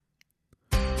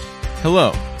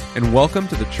Hello, and welcome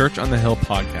to the Church on the Hill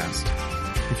podcast.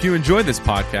 If you enjoy this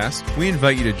podcast, we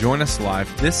invite you to join us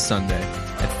live this Sunday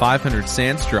at 500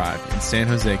 Sands Drive in San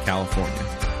Jose, California.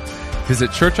 Visit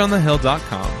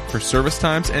churchonthehill.com for service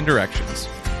times and directions,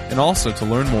 and also to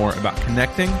learn more about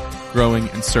connecting, growing,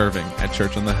 and serving at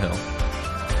Church on the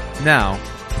Hill. Now,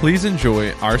 please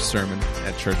enjoy our sermon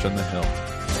at Church on the Hill.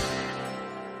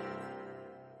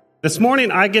 This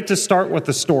morning, I get to start with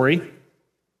a story,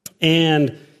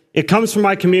 and it comes from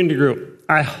my community group.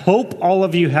 I hope all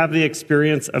of you have the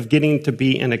experience of getting to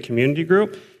be in a community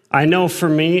group. I know for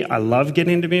me, I love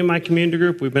getting to be in my community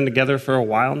group. We've been together for a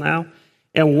while now.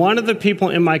 And one of the people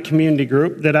in my community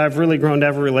group that I've really grown to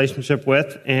have a relationship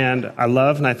with, and I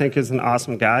love and I think is an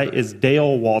awesome guy, is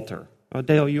Dale Walter. Oh,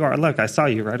 Dale, you are. Look, I saw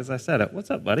you right as I said it. What's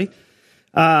up, buddy?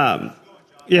 Yeah,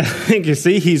 thank you.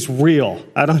 See, he's real.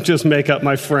 I don't just make up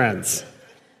my friends.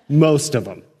 Most of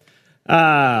them.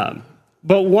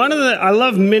 But I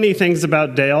love many things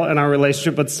about Dale and our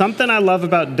relationship, but something I love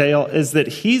about Dale is that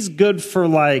he's good for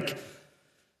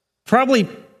probably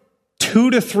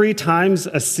 2 to 3 times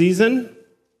a season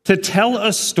to tell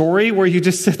a story where you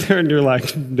just sit there and you're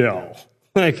like, no,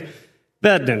 that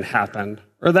didn't happen,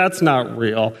 or that's not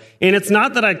real. And it's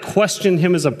not that I question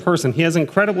him as a person. He has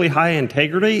incredibly high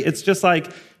integrity. It's just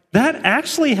like, that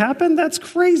actually happened? That's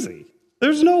crazy.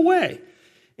 There's no way.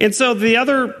 And so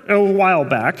a while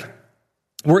back,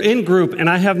 we're in group, and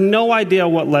I have no idea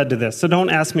what led to this, so don't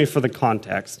ask me for the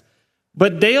context.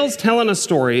 But Dale's telling a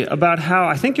story about how,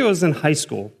 I think it was in high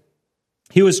school,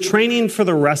 he was training for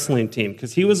the wrestling team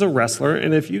because he was a wrestler.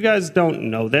 And if you guys don't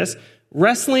know this,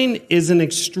 wrestling is an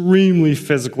extremely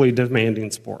physically demanding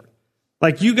sport.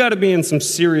 You got to be in some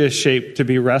serious shape to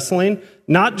be wrestling,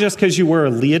 not just because you wear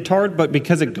a leotard, but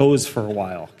because it goes for a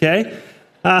while, okay?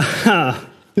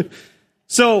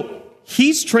 So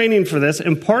he's training for this,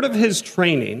 and part of his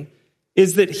training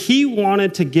is that he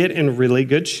wanted to get in really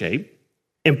good shape.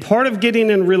 And part of getting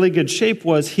in really good shape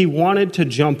was he wanted to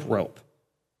jump rope.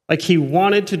 He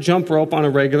wanted to jump rope on a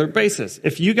regular basis.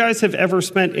 If you guys have ever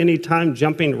spent any time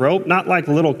jumping rope, not like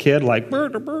little kid,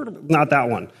 not that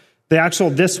one.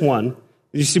 This one,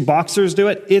 you see boxers do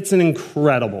it, it's an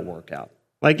incredible workout.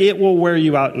 It will wear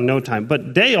you out in no time.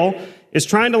 But Dale is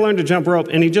trying to learn to jump rope,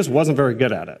 and he just wasn't very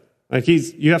good at it.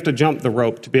 You have to jump the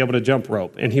rope to be able to jump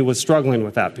rope, and he was struggling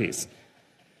with that piece.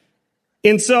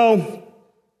 And so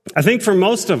I think for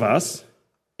most of us,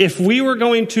 if we were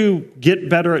going to get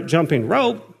better at jumping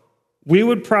rope, we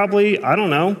would probably,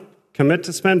 commit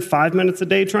to spend 5 minutes a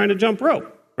day trying to jump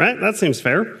rope, right? That seems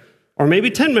fair. Or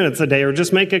maybe 10 minutes a day, or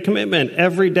just make a commitment.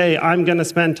 Every day I'm going to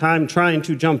spend time trying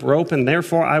to jump rope, and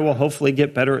therefore I will hopefully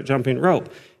get better at jumping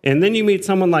rope. And then you meet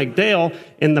someone like Dale,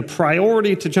 and the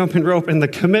priority to jumping rope and the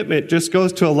commitment just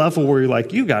goes to a level where you're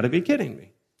like, you got to be kidding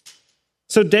me.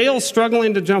 So Dale's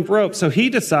struggling to jump rope, so he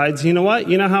decides, you know what?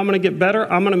 You know how I'm going to get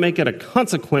better? I'm going to make it a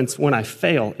consequence when I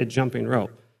fail at jumping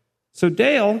rope. So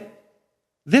Dale,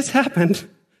 this happened,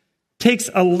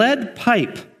 takes a lead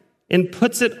pipe and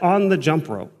puts it on the jump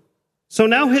rope. So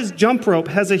now his jump rope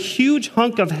has a huge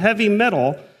hunk of heavy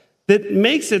metal that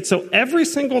makes it so every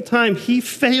single time he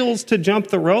fails to jump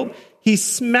the rope, he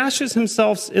smashes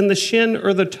himself in the shin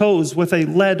or the toes with a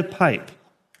lead pipe.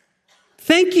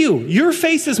 Thank you. Your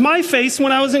face is my face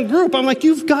when I was in group. I'm like,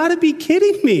 you've got to be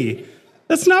kidding me.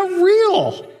 That's not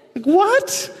real.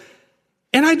 What?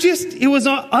 And it was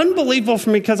unbelievable for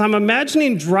me because I'm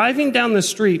imagining driving down the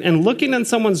street and looking in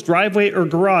someone's driveway or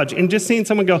garage and just seeing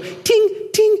someone go, ting,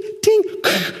 ting, ting,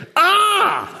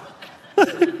 ah!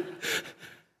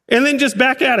 And then just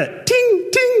back at it, ting,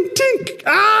 ting, ting,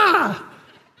 ah!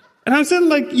 And I'm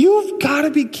saying, you've got to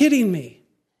be kidding me.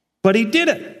 But he did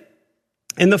it.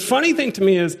 And the funny thing to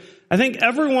me is, I think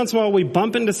every once in a while we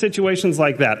bump into situations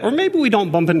like that. Or maybe we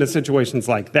don't bump into situations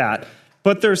like that.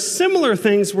 But there's similar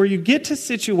things where you get to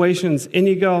situations and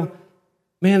you go,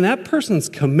 man, that person's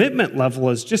commitment level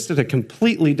is just at a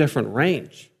completely different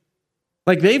range.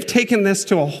 They've taken this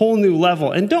to a whole new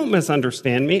level. And don't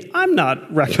misunderstand me. I'm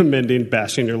not recommending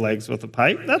bashing your legs with a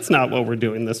pipe. That's not what we're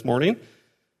doing this morning.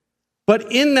 But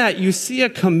in that, you see a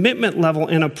commitment level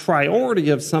and a priority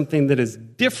of something that is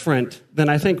different than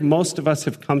I think most of us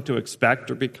have come to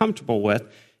expect or be comfortable with.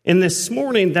 And this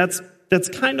morning, that's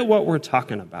kind of what we're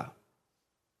talking about.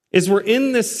 Is we're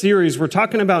in this series, we're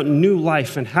talking about new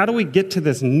life, and how do we get to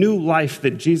this new life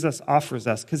that Jesus offers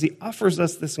us? Because he offers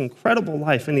us this incredible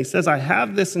life, and he says, I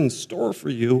have this in store for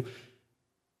you,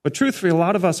 but truthfully, a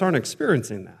lot of us aren't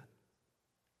experiencing that.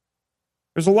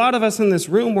 There's a lot of us in this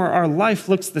room where our life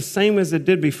looks the same as it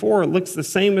did before. It looks the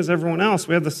same as everyone else.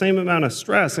 We have the same amount of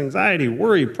stress, anxiety,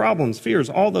 worry, problems, fears,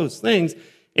 all those things.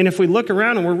 And if we look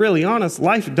around and we're really honest,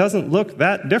 life doesn't look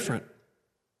that different.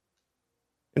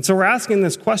 And so we're asking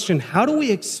this question, how do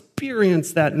we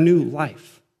experience that new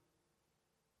life?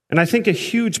 And I think a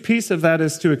huge piece of that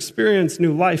is to experience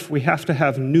new life, we have to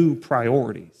have new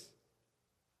priorities.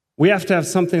 We have to have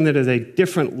something that is a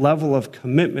different level of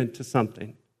commitment to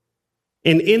something.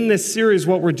 And in this series,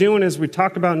 what we're doing as we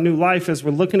talk about new life is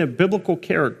we're looking at biblical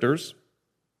characters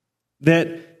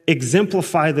that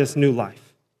exemplify this new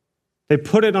life. They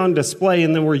put it on display,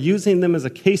 and then we're using them as a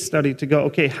case study to go,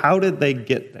 okay, how did they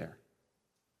get there?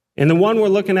 And the one we're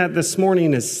looking at this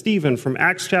morning is Stephen from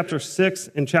Acts chapter 6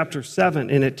 and chapter 7.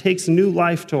 And it takes new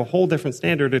life to a whole different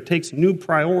standard. It takes new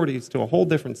priorities to a whole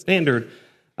different standard.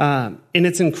 And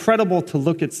it's incredible to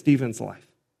look at Stephen's life.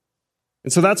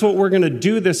 And so that's what we're going to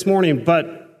do this morning.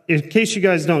 But in case you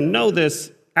guys don't know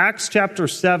this, Acts chapter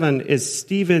 7 is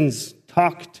Stephen's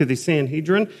talk to the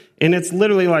Sanhedrin. And it's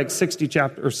literally like 60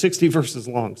 verses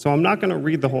long. So I'm not going to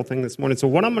read the whole thing this morning. So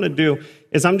what I'm going to do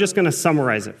is I'm just going to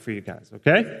summarize it for you guys,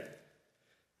 okay?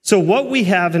 So what we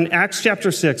have in Acts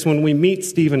chapter 6 when we meet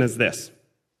Stephen is this.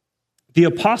 The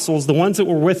apostles, the ones that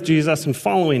were with Jesus and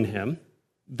following him,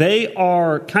 they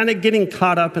are kind of getting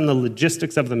caught up in the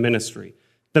logistics of the ministry.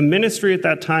 The ministry at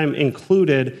that time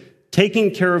included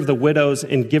taking care of the widows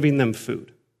and giving them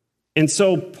food. And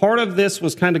so part of this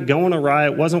was kind of going awry.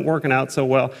 It wasn't working out so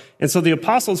well. And so the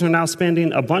apostles are now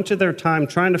spending a bunch of their time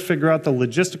trying to figure out the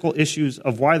logistical issues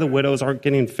of why the widows aren't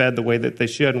getting fed the way that they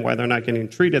should and why they're not getting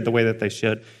treated the way that they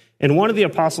should. And one of the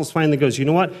apostles finally goes, you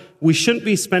know what? We shouldn't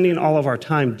be spending all of our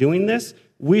time doing this.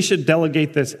 We should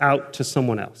delegate this out to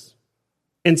someone else.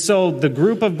 And so the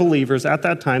group of believers at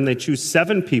that time, they choose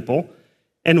 7 people,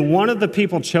 and one of the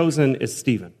people chosen is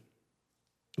Stephen.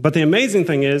 But the amazing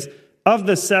thing is, of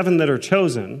the 7 that are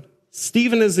chosen,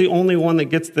 Stephen is the only one that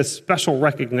gets this special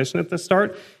recognition at the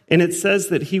start. And it says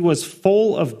that he was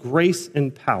full of grace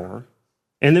and power.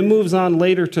 And then moves on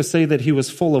later to say that he was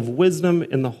full of wisdom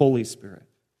in the Holy Spirit.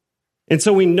 And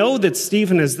so we know that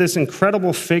Stephen is this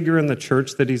incredible figure in the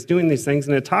church, that he's doing these things.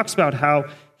 And it talks about how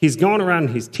he's going around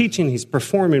and he's teaching, he's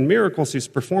performing miracles, he's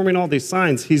performing all these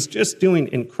signs. He's just doing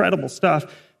incredible stuff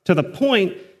to the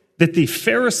point that the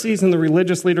Pharisees and the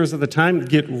religious leaders of the time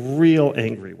get real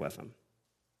angry with him.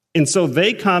 And so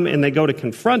they come and they go to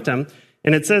confront him.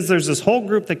 And it says there's this whole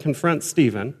group that confronts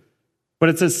Stephen. But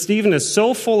it says Stephen is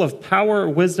so full of power,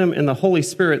 wisdom, and the Holy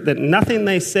Spirit that nothing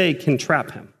they say can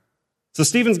trap him. So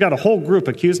Stephen's got a whole group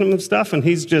accusing him of stuff, and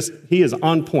he is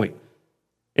on point.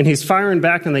 And he's firing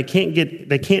back, and they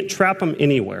can't trap him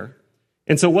anywhere.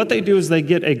 And so what they do is they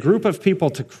get a group of people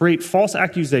to create false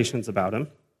accusations about him.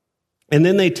 And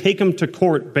then they take him to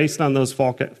court based on those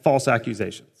false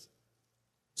accusations.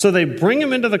 So they bring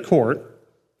him into the court,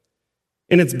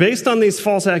 and it's based on these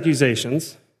false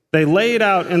accusations. They lay it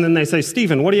out, and then they say,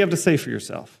 Stephen, what do you have to say for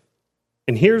yourself?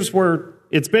 And here's where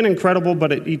it's been incredible,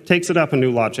 but it takes it up a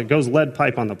new notch. It goes lead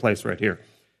pipe on the place right here.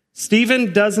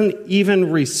 Stephen doesn't even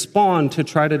respond to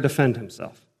try to defend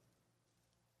himself.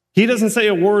 He doesn't say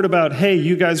a word about, hey,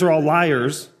 you guys are all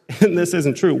liars, and this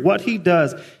isn't true. What he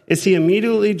does is he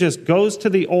immediately just goes to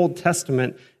the Old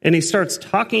Testament and he starts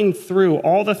talking through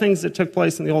all the things that took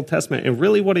place in the Old Testament. And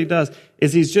really what he does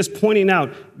is he's just pointing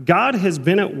out God has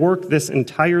been at work this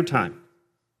entire time.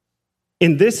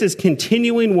 And this is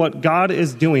continuing what God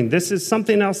is doing. This is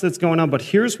something else that's going on. But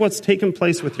here's what's taken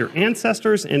place with your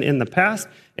ancestors and in the past.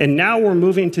 And now we're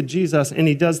moving to Jesus. And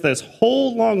he does this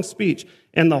whole long speech.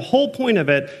 And the whole point of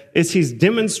it is he's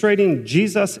demonstrating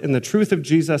Jesus and the truth of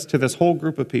Jesus to this whole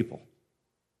group of people.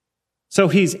 So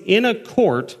he's in a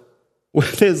court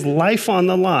with his life on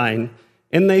the line.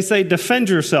 And they say, defend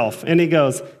yourself. And he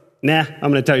goes, nah,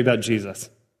 I'm going to tell you about Jesus.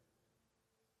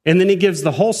 And then he gives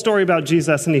the whole story about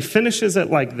Jesus, and he finishes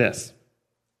it like this,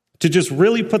 to just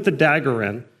really put the dagger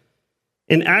in.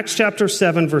 In Acts chapter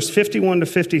 7, verse 51 to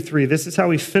 53, this is how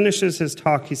he finishes his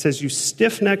talk. He says, you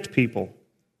stiff-necked people,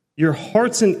 your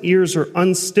hearts and ears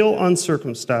are still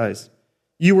uncircumcised.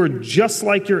 You were just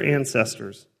like your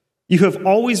ancestors. You have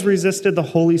always resisted the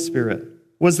Holy Spirit.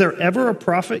 Was there ever a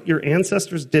prophet your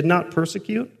ancestors did not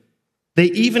persecute? They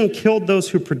even killed those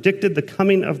who predicted the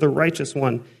coming of the righteous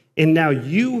one. And now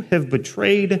you have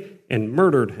betrayed and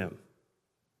murdered him.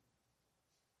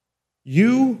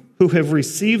 You who have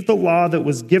received the law that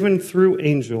was given through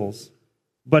angels,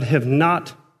 but have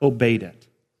not obeyed it.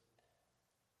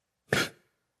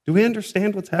 Do we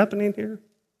understand what's happening here?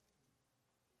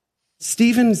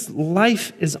 Stephen's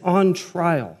life is on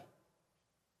trial.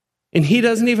 And he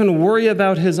doesn't even worry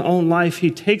about his own life.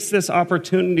 He takes this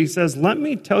opportunity, says, let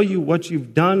me tell you what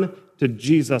you've done to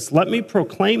Jesus. Let me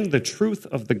proclaim the truth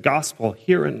of the gospel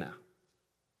here and now.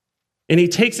 And he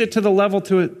takes it to the level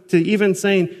to even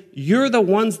saying, you're the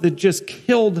ones that just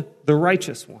killed the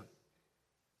righteous one.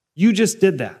 You just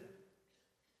did that.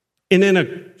 And in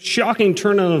a shocking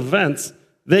turn of events,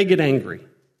 they get angry.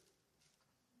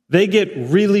 They get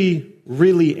really,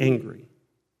 really angry.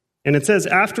 And it says,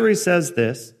 after he says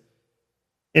this,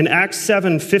 in Acts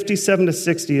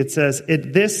 7:57-60, it says,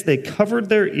 at this they covered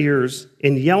their ears,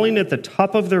 and yelling at the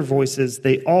top of their voices,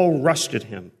 they all rushed at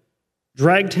him,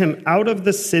 dragged him out of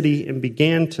the city, and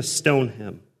began to stone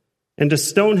him. And to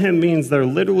stone him means they're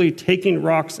literally taking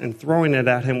rocks and throwing it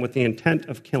at him with the intent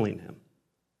of killing him.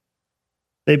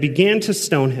 They began to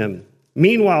stone him.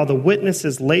 Meanwhile, the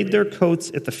witnesses laid their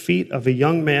coats at the feet of a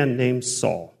young man named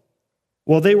Saul.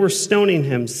 While they were stoning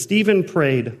him, Stephen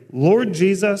prayed, Lord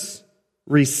Jesus,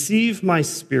 receive my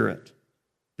spirit.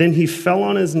 Then he fell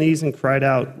on his knees and cried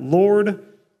out, Lord,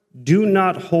 do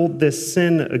not hold this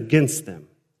sin against them.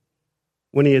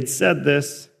 When he had said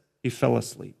this, he fell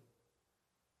asleep.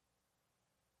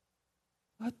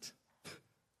 What?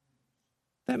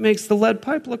 That makes the lead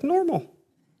pipe look normal.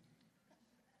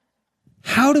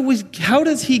 How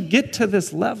does he get to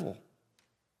this level?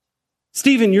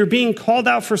 Stephen, you're being called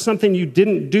out for something you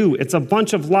didn't do. It's a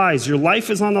bunch of lies. Your life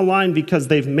is on the line because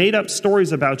they've made up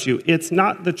stories about you. It's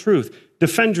not the truth.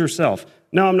 Defend yourself.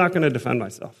 No, I'm not going to defend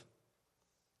myself.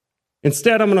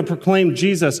 Instead, I'm going to proclaim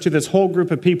Jesus to this whole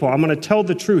group of people. I'm going to tell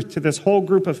the truth to this whole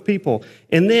group of people.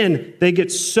 And then they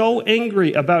get so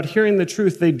angry about hearing the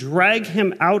truth, they drag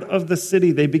him out of the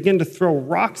city. They begin to throw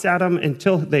rocks at him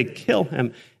until they kill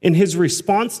him. And his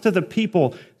response to the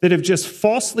people that have just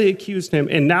falsely accused him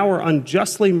and now are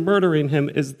unjustly murdering him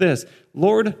is this: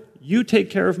 Lord, you take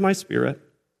care of my spirit,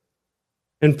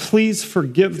 and please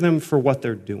forgive them for what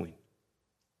they're doing.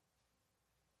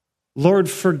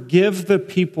 Lord, forgive the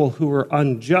people who are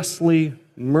unjustly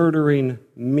murdering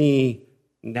me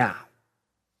now.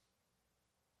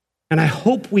 And I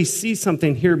hope we see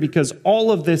something here, because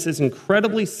all of this is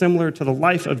incredibly similar to the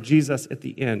life of Jesus at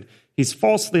the end. He's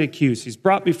falsely accused. He's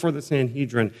brought before the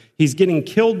Sanhedrin. He's getting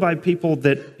killed by people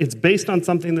that it's based on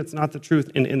something that's not the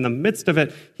truth. And in the midst of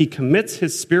it, he commits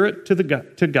his spirit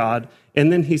to God.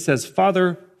 And then he says,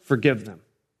 Father, forgive them.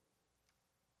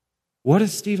 What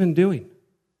is Stephen doing?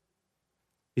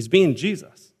 He's being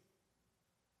Jesus.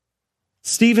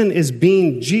 Stephen is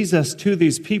being Jesus to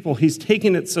these people. He's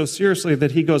taking it so seriously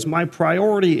that he goes, my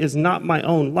priority is not my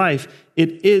own life.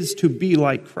 It is to be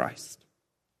like Christ.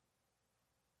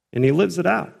 And he lives it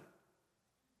out.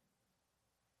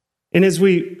 And as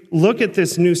we look at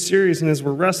this new series and as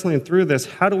we're wrestling through this,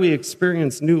 how do we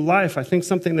experience new life? I think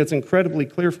something that's incredibly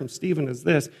clear from Stephen is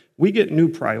this: we get new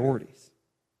priorities.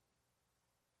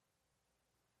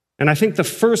 And I think the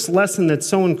first lesson that's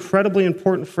so incredibly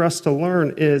important for us to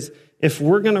learn is, if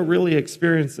we're going to really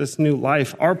experience this new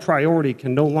life, our priority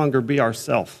can no longer be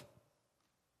ourself.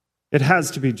 It has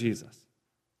to be Jesus.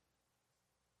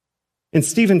 And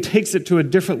Stephen takes it to a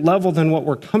different level than what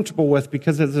we're comfortable with,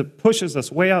 because it pushes us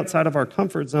way outside of our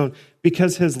comfort zone,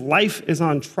 because his life is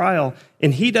on trial.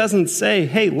 And he doesn't say,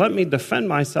 hey, let me defend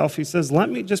myself. He says, let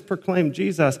me just proclaim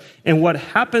Jesus. And what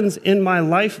happens in my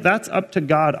life, that's up to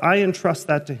God. I entrust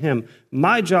that to him.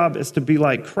 My job is to be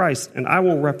like Christ, and I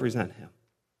will represent him,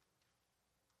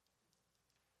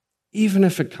 even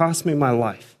if it costs me my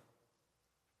life.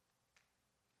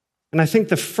 And I think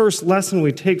the first lesson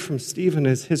we take from Stephen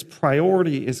is his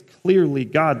priority is clearly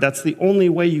God. That's the only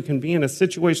way you can be in a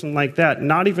situation like that,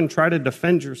 not even try to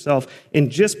defend yourself, and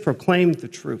just proclaim the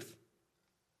truth.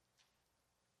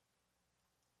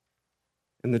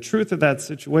 And the truth of that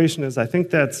situation is, I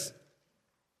think it's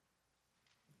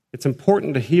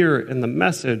important to hear in the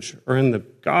message or in the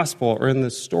gospel or in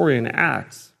the story in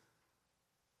Acts.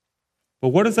 But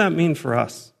what does that mean for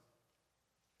us?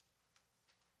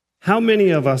 How many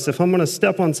of us, if I'm going to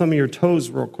step on some of your toes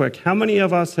real quick, how many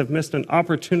of us have missed an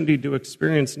opportunity to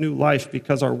experience new life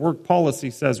because our work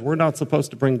policy says we're not supposed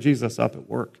to bring Jesus up at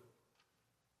work?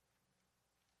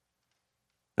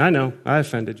 I know, I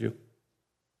offended you.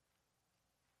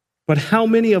 But how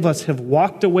many of us have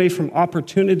walked away from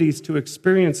opportunities to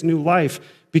experience new life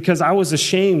because I was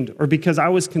ashamed, or because I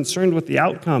was concerned with the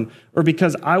outcome, or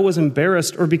because I was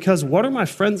embarrassed, or because what are my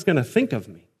friends going to think of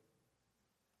me?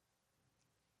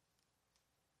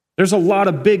 There's a lot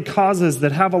of big causes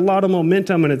that have a lot of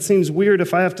momentum, and it seems weird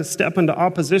if I have to step into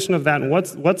opposition of that, and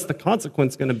what's the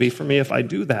consequence going to be for me if I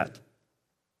do that?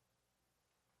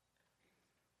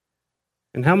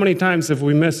 And how many times have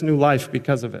we missed new life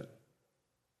because of it?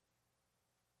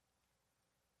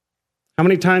 How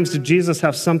many times did Jesus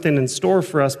have something in store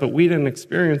for us, but we didn't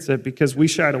experience it because we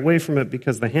shied away from it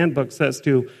because the handbook says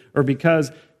to, or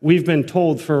because we've been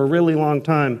told for a really long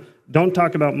time, Don't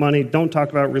talk about money, don't talk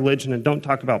about religion, and don't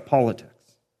talk about politics.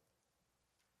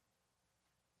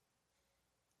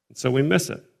 And so we miss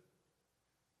it.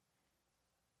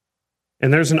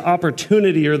 And there's an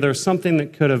opportunity or there's something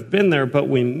that could have been there, but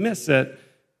we miss it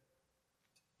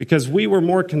because we were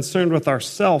more concerned with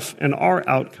ourselves and our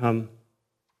outcome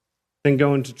than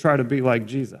going to try to be like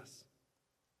Jesus.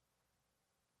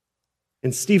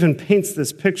 And Stephen paints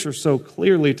this picture so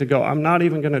clearly to go, I'm not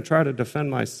even going to try to defend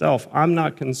myself. I'm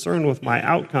not concerned with my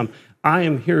outcome. I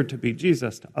am here to be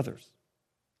Jesus to others.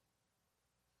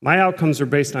 My outcomes are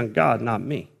based on God, not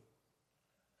me.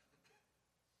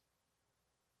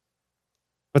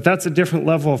 But that's a different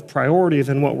level of priority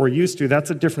than what we're used to.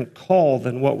 That's a different call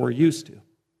than what we're used to.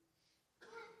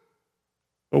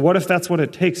 But what if that's what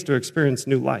it takes to experience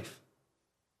new life?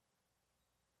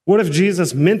 What if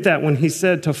Jesus meant that when he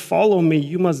said, to follow me,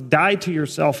 you must die to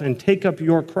yourself and take up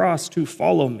your cross to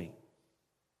follow me?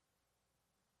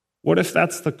 What if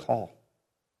that's the call?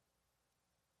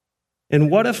 And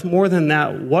what if more than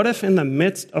that, what if in the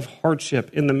midst of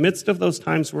hardship, in the midst of those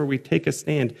times where we take a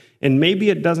stand, and maybe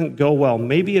it doesn't go well,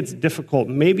 maybe it's difficult,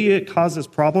 maybe it causes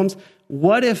problems,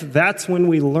 what if that's when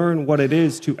we learn what it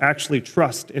is to actually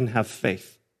trust and have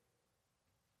faith?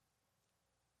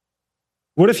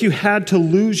 What if you had to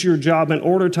lose your job in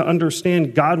order to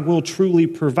understand God will truly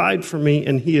provide for me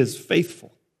and he is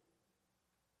faithful?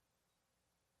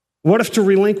 What if to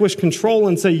relinquish control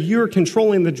and say, you're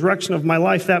controlling the direction of my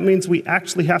life, that means we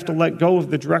actually have to let go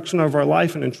of the direction of our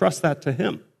life and entrust that to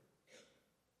him?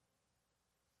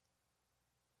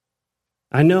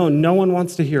 I know no one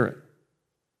wants to hear it.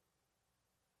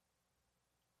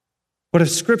 But if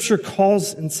Scripture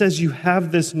calls and says you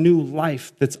have this new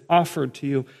life that's offered to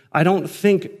you, I don't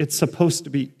think it's supposed to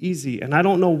be easy. And I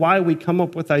don't know why we come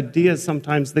up with ideas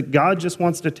sometimes that God just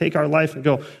wants to take our life and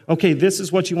go, okay, this is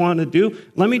what you want to do.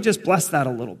 Let me just bless that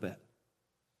a little bit.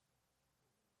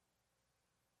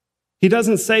 He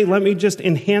doesn't say, let me just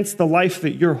enhance the life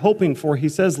that you're hoping for. He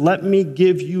says, let me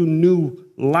give you new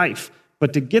life.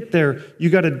 But to get there, you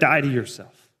got to die to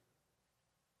yourself.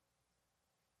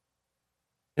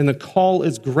 And the call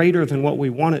is greater than what we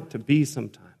want it to be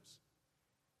sometimes.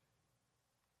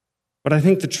 But I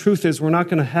think the truth is we're not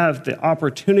going to have the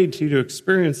opportunity to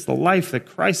experience the life that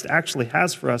Christ actually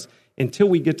has for us until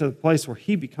we get to the place where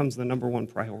he becomes the number one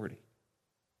priority.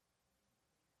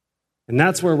 And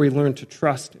that's where we learn to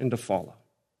trust and to follow.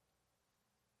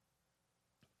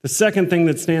 The second thing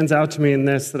that stands out to me in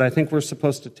this that I think we're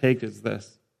supposed to take is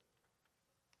this.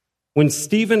 When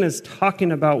Stephen is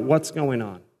talking about what's going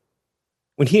on,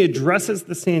 when he addresses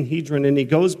the Sanhedrin and he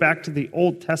goes back to the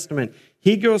Old Testament,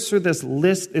 he goes through this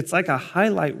list. It's like a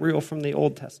highlight reel from the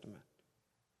Old Testament.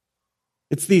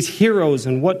 It's these heroes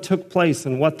and what took place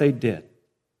and what they did.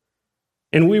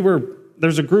 And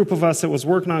there's a group of us that was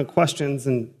working on questions,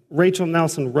 and Rachel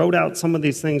Nelson wrote out some of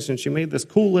these things, and she made this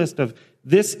cool list of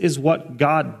this is what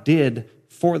God did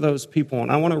for those people.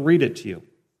 And I want to read it to you.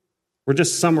 We're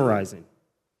just summarizing.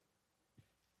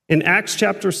 In Acts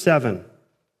chapter 7,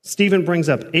 Stephen brings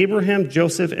up Abraham,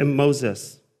 Joseph, and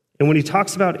Moses. And when he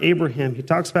talks about Abraham, he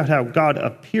talks about how God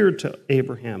appeared to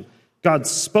Abraham. God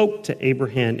spoke to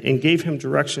Abraham and gave him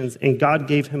directions, and God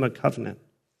gave him a covenant.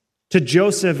 To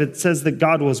Joseph, it says that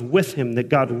God was with him, that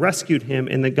God rescued him,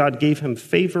 and that God gave him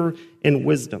favor and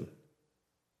wisdom.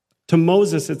 To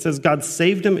Moses, it says God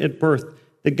saved him at birth,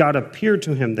 that God appeared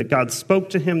to him, that God spoke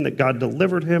to him, that God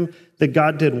delivered him, that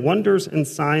God did wonders and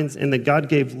signs, and that God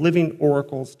gave living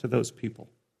oracles to those people.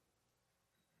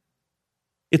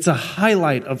 It's a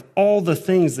highlight of all the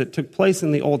things that took place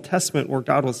in the Old Testament where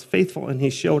God was faithful and he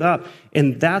showed up.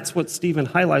 And that's what Stephen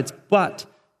highlights. But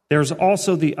there's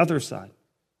also the other side.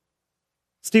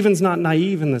 Stephen's not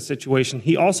naive in this situation.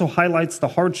 He also highlights the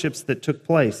hardships that took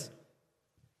place.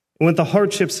 And with the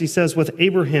hardships, he says, with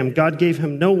Abraham, God gave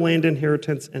him no land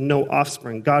inheritance and no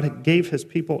offspring. God gave his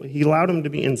people, he allowed him to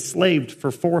be enslaved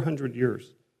for 400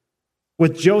 years.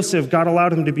 With Joseph, God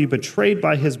allowed him to be betrayed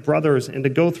by his brothers and to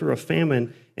go through a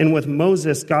famine. And with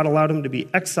Moses, God allowed him to be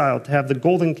exiled, to have the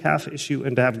golden calf issue,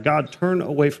 and to have God turn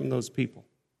away from those people.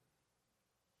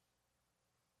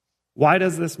 Why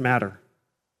does this matter?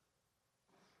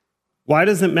 Why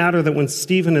does it matter that when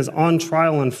Stephen is on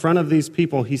trial in front of these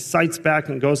people, he cites back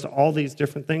and goes to all these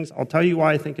different things? I'll tell you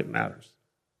why I think it matters.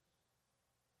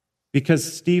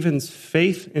 Because Stephen's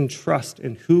faith and trust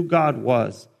in who God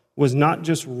was not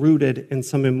just rooted in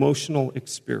some emotional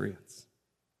experience.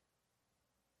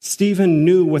 Stephen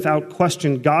knew without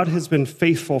question God has been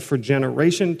faithful for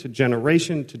generation to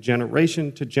generation to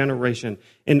generation to generation.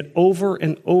 And over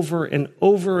and over and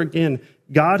over again,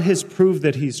 God has proved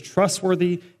that he's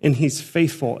trustworthy and he's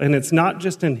faithful. And it's not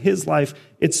just in his life,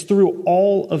 it's through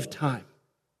all of time.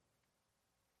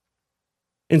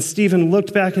 And Stephen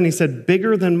looked back and he said,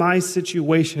 bigger than my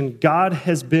situation, God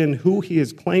has been who he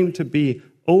has claimed to be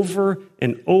over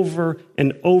and over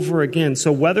and over again.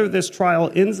 So whether this trial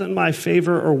ends in my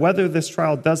favor or whether this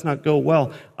trial does not go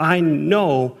well, I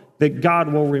know that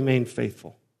God will remain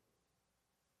faithful.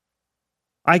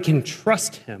 I can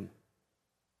trust him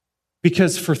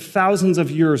because for thousands of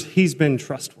years, he's been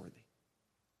trustworthy.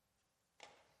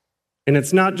 And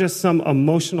it's not just some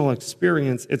emotional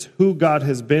experience, it's who God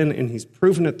has been, and he's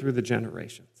proven it through the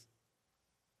generations.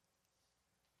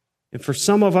 And for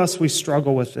some of us, we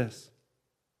struggle with this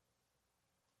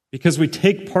because we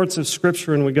take parts of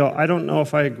Scripture and we go, I don't know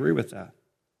if I agree with that.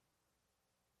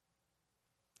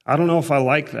 I don't know if I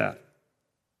like that.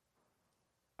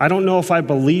 I don't know if I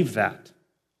believe that.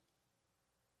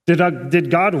 Did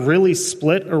God really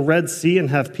split a Red Sea and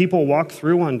have people walk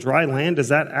through on dry land? Is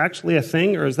that actually a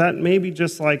thing? Or is that maybe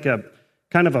just like a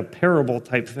kind of a parable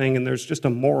type thing and there's just a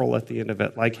moral at the end of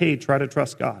it? Like, hey, try to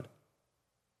trust God.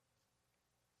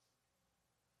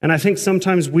 And I think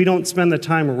sometimes we don't spend the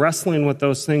time wrestling with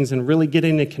those things and really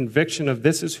getting a conviction of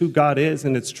this is who God is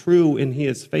and it's true and he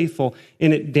is faithful.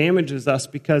 And it damages us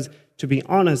because, to be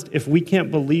honest, if we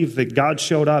can't believe that God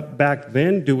showed up back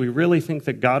then, do we really think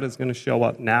that God is going to show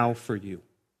up now for you?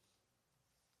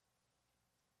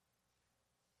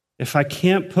 If I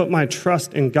can't put my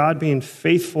trust in God being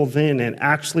faithful then and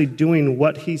actually doing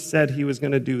what he said he was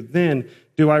going to do then,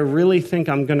 do I really think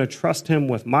I'm going to trust him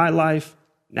with my life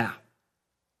now?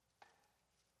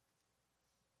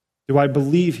 Do I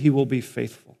believe he will be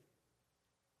faithful?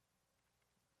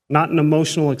 Not an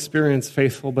emotional experience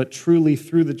faithful, but truly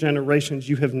through the generations.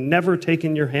 You have never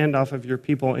taken your hand off of your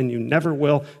people, and you never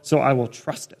will, so I will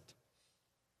trust it.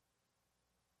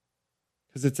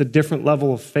 Because it's a different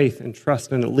level of faith and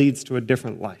trust, and it leads to a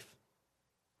different life.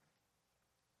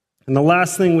 And the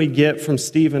last thing we get from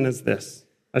Stephen is this.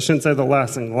 I shouldn't say the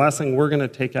last thing. The last thing we're going to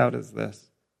take out is this.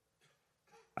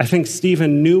 I think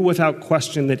Stephen knew without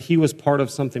question that he was part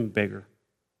of something bigger.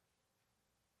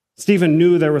 Stephen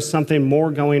knew there was something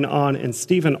more going on, and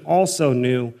Stephen also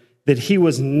knew that he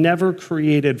was never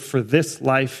created for this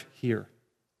life here.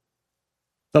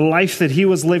 The life that he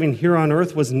was living here on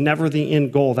earth was never the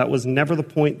end goal. That was never the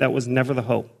point. That was never the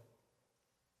hope.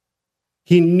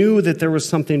 He knew that there was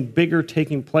something bigger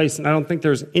taking place, and I don't think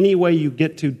there's any way you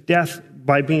get to death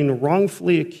by being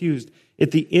wrongfully accused at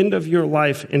the end of your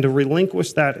life and to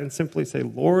relinquish that and simply say,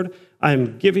 Lord, I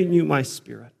am giving you my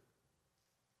spirit.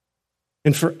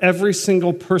 And for every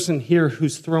single person here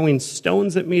who's throwing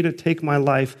stones at me to take my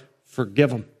life, forgive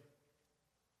them.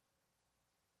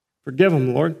 Forgive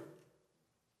them, Lord.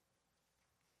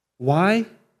 Why?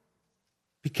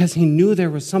 Because he knew there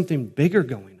was something bigger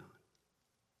going on.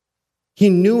 He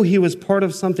knew he was part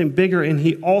of something bigger, and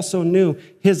he also knew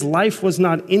his life was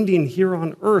not ending here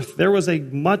on earth. There was a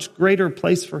much greater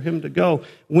place for him to go.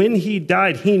 When he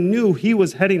died, he knew he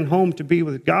was heading home to be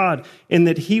with God, and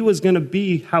that he was going to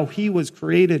be how he was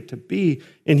created to be,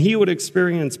 and he would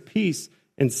experience peace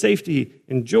and safety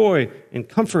and joy and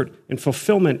comfort and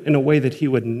fulfillment in a way that he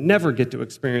would never get to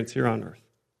experience here on earth.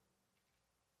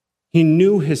 He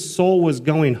knew his soul was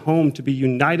going home to be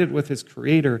united with his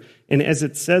Creator. And as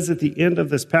it says at the end of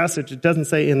this passage, it doesn't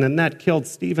say, and then that killed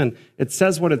Stephen. It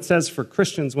says what it says for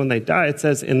Christians when they die. It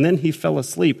says, and then he fell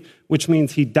asleep, which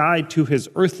means he died to his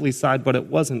earthly side, but it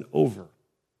wasn't over.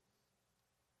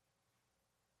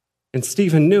 And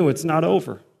Stephen knew it's not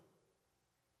over.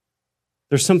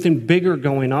 There's something bigger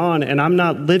going on, and I'm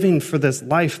not living for this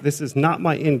life. This is not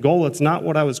my end goal. It's not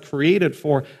what I was created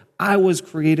for. I was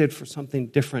created for something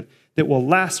different that will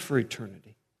last for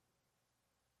eternity.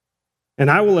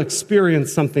 And I will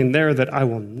experience something there that I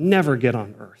will never get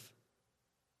on earth.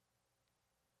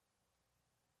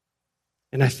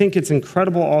 And I think it's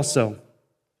incredible also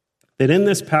that in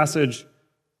this passage,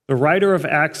 the writer of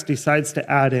Acts decides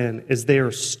to add in, as they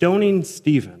are stoning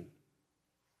Stephen,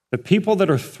 the people that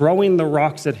are throwing the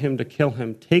rocks at him to kill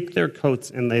him take their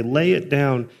coats and they lay it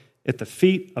down at the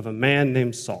feet of a man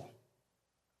named Saul.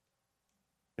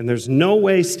 And there's no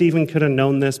way Stephen could have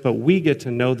known this, but we get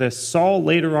to know this. Saul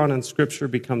later on in Scripture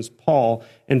becomes Paul,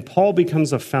 and Paul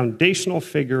becomes a foundational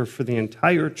figure for the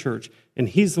entire church, and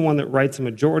he's the one that writes a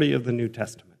majority of the New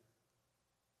Testament.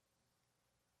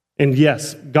 And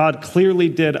yes, God clearly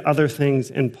did other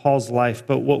things in Paul's life,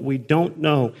 but what we don't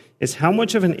know is how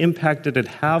much of an impact did it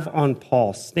have on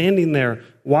Paul, standing there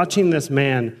watching this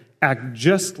man act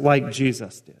just like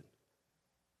Jesus did,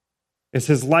 as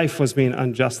his life was being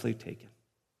unjustly taken.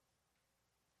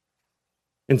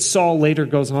 And Saul later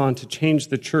goes on to change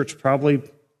the church, probably,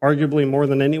 arguably more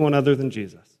than anyone other than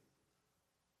Jesus.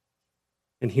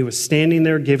 And he was standing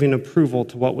there giving approval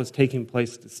to what was taking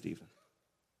place to Stephen.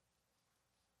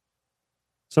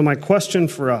 So my question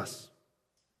for us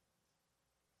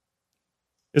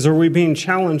is, are we being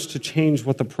challenged to change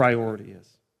what the priority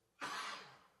is?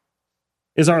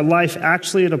 Is our life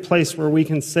actually at a place where we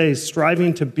can say,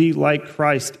 striving to be like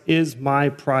Christ is my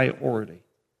priority?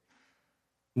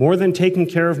 More than taking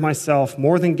care of myself,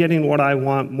 more than getting what I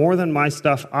want, more than my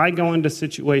stuff, I go into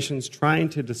situations trying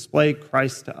to display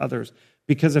Christ to others.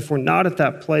 Because if we're not at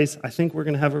that place, I think we're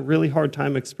going to have a really hard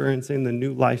time experiencing the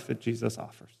new life that Jesus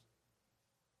offers.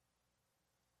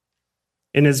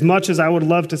 And as much as I would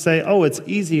love to say, oh, it's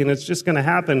easy and it's just going to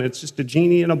happen, it's just a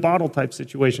genie in a bottle type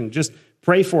situation, just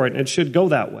pray for it and it should go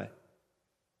that way.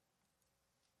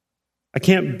 I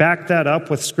can't back that up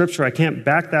with Scripture. I can't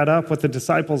back that up with the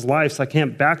disciples' lives. I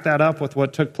can't back that up with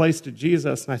what took place to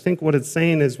Jesus. And I think what it's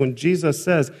saying is when Jesus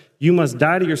says, you must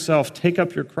die to yourself, take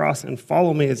up your cross, and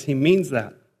follow me, as he means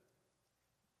that.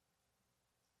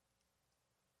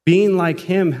 Being like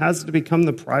him has to become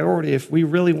the priority if we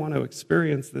really want to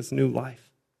experience this new life.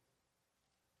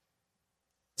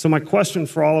 So my question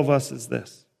for all of us is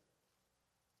this: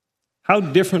 how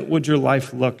different would your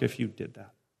life look if you did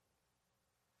that?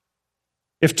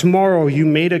 If tomorrow you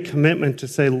made a commitment to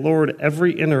say, Lord,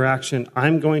 every interaction,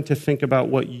 I'm going to think about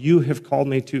what you have called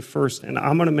me to first, and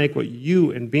I'm going to make what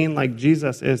you, and being like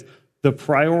Jesus, is the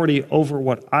priority over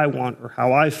what I want or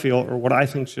how I feel or what I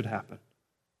think should happen.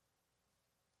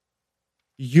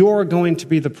 You're going to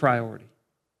be the priority.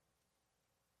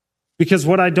 Because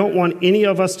what I don't want any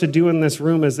of us to do in this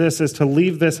room is to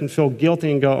leave this and feel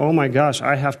guilty and go, oh my gosh,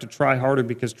 I have to try harder,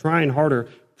 because trying harder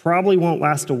probably won't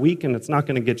last a week and it's not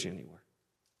going to get you anywhere.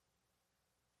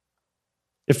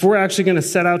 If we're actually going to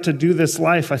set out to do this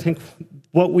life, I think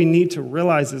what we need to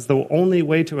realize is the only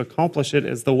way to accomplish it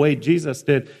is the way Jesus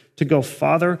did, to go,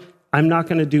 Father, I'm not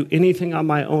going to do anything on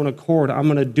my own accord. I'm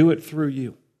going to do it through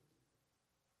you.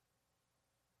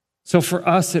 So for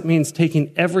us, it means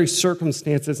taking every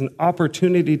circumstance as an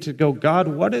opportunity to go, God,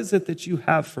 what is it that you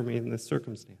have for me in this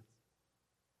circumstance?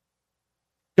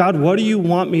 God, what do you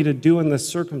want me to do in this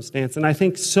circumstance? And I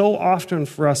think so often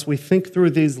for us, we think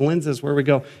through these lenses where we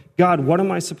go, God, what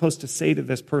am I supposed to say to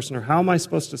this person? Or how am I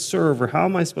supposed to serve? Or how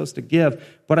am I supposed to give?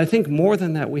 But I think more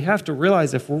than that, we have to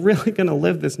realize if we're really going to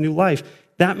live this new life,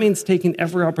 that means taking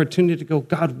every opportunity to go,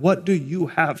 God, what do you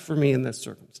have for me in this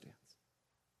circumstance?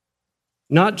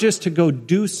 Not just to go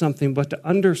do something, but to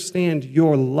understand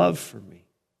your love for me.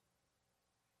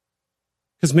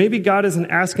 Because maybe God isn't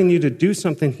asking you to do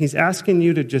something. He's asking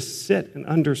you to just sit and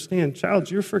understand, child,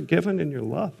 you're forgiven and you're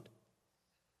loved.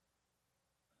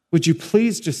 Would you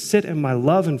please just sit in my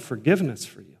love and forgiveness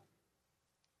for you?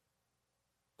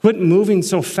 Quit moving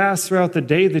so fast throughout the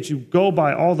day that you go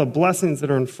by all the blessings that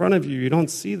are in front of you. You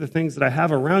don't see the things that I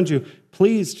have around you.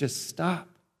 Please just stop.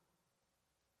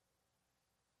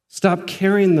 Stop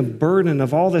carrying the burden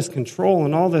of all this control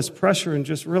and all this pressure and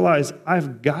just realize,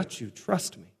 I've got you.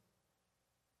 Trust me.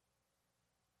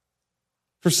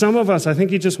 For some of us, I think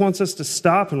he just wants us to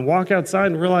stop and walk outside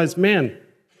and realize, man,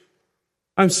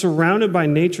 I'm surrounded by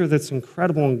nature that's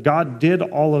incredible, and God did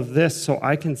all of this so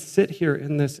I can sit here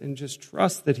in this and just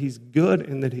trust that he's good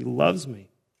and that he loves me,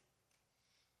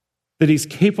 that he's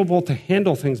capable to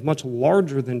handle things much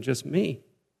larger than just me.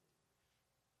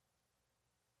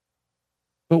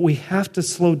 But we have to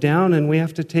slow down, and we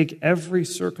have to take every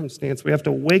circumstance. We have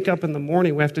to wake up in the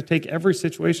morning. We have to take every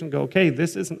situation and go, okay,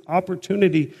 this is an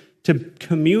opportunity to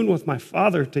commune with my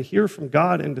Father, to hear from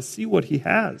God, and to see what he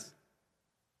has.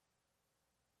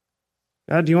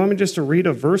 God, do you want me just to read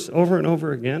a verse over and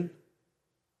over again?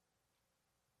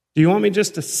 Do you want me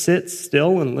just to sit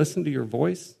still and listen to your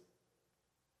voice?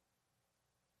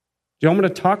 Do you want me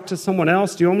to talk to someone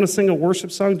else? Do you want me to sing a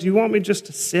worship song? Do you want me just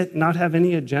to sit and not have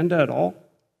any agenda at all?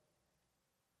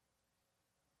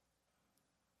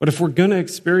 But if we're going to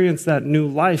experience that new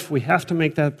life, we have to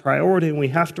make that priority, and we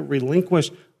have to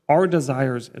relinquish our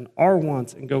desires and our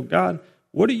wants and go, God,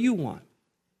 what do you want?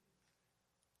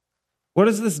 What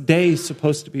is this day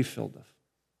supposed to be filled with?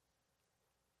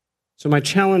 So my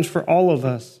challenge for all of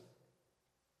us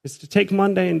is to take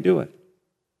Monday and do it.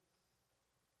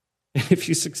 And if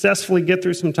you successfully get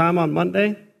through some time on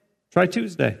Monday, try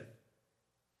Tuesday.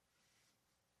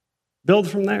 Build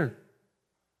from there.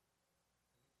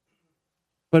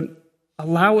 But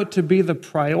allow it to be the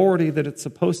priority that it's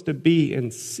supposed to be,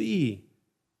 and see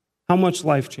how much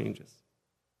life changes.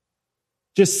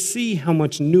 Just see how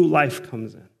much new life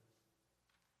comes in.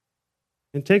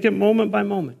 And take it moment by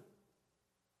moment.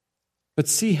 But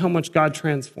see how much God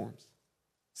transforms.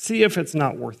 See if it's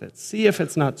not worth it. See if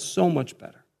it's not so much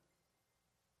better.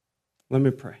 Let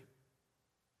me pray.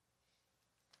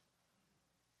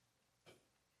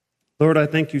 Lord, I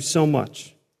thank you so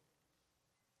much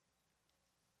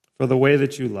for the way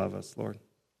that you love us, Lord.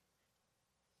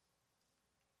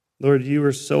 Lord, you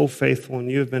are so faithful,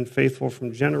 and you have been faithful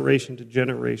from generation to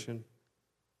generation.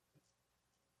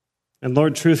 And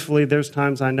Lord, truthfully, there's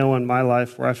times I know in my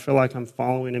life where I feel like I'm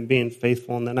following and being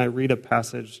faithful, and then I read a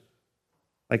passage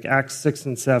like Acts 6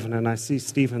 and 7, and I see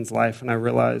Stephen's life, and I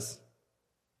realize,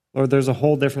 Lord, there's a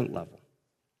whole different level.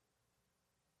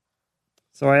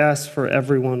 So I ask for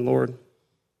everyone, Lord,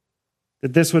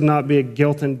 that this would not be a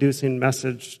guilt-inducing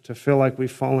message to feel like we've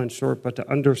fallen short, but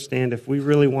to understand if we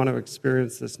really want to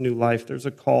experience this new life, there's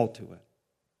a call to it.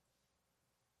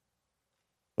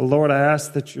 But Lord, I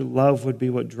ask that your love would be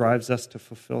what drives us to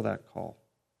fulfill that call.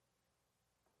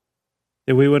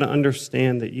 That we would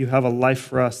understand that you have a life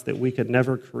for us that we could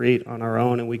never create on our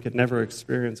own and we could never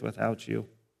experience without you.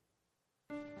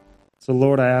 So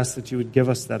Lord, I ask that you would give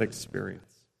us that experience.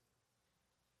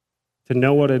 To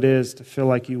know what it is to feel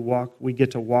like we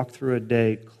get to walk through a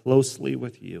day closely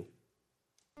with you.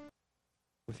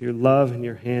 With your love and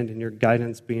your hand and your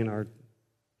guidance being our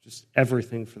just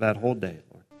everything for that whole day,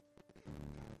 Lord.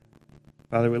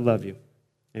 Father, we love you.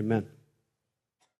 Amen.